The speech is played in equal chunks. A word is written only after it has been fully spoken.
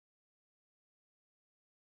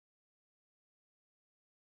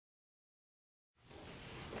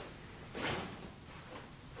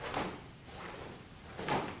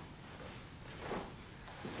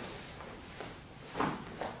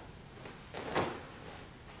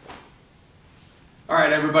All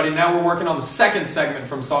right, everybody, now we're working on the second segment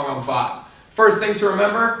from Songahm 5. First thing to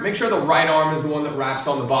remember, make sure the right arm is the one that wraps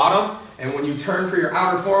on the bottom, and when you turn for your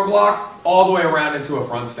outer forearm block, all the way around into a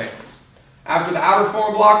front stance. After the outer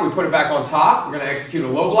forearm block, we put it back on top. We're going to execute a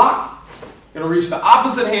low block. We're going to reach the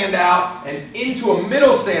opposite hand out and into a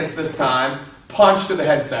middle stance this time, punch to the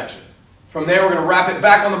head section. From there, we're going to wrap it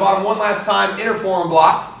back on the bottom one last time, inner forearm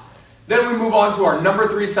block. Then we move on to our number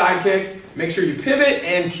 3 side kick. Make sure you pivot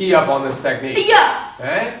and key up on this technique. Yeah.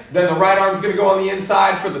 Okay? Then the right arm is going to go on the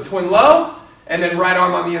inside for the twin low, and then right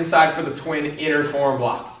arm on the inside for the twin inner forearm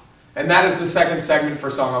block. And that is the second segment for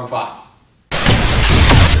Songahm 5.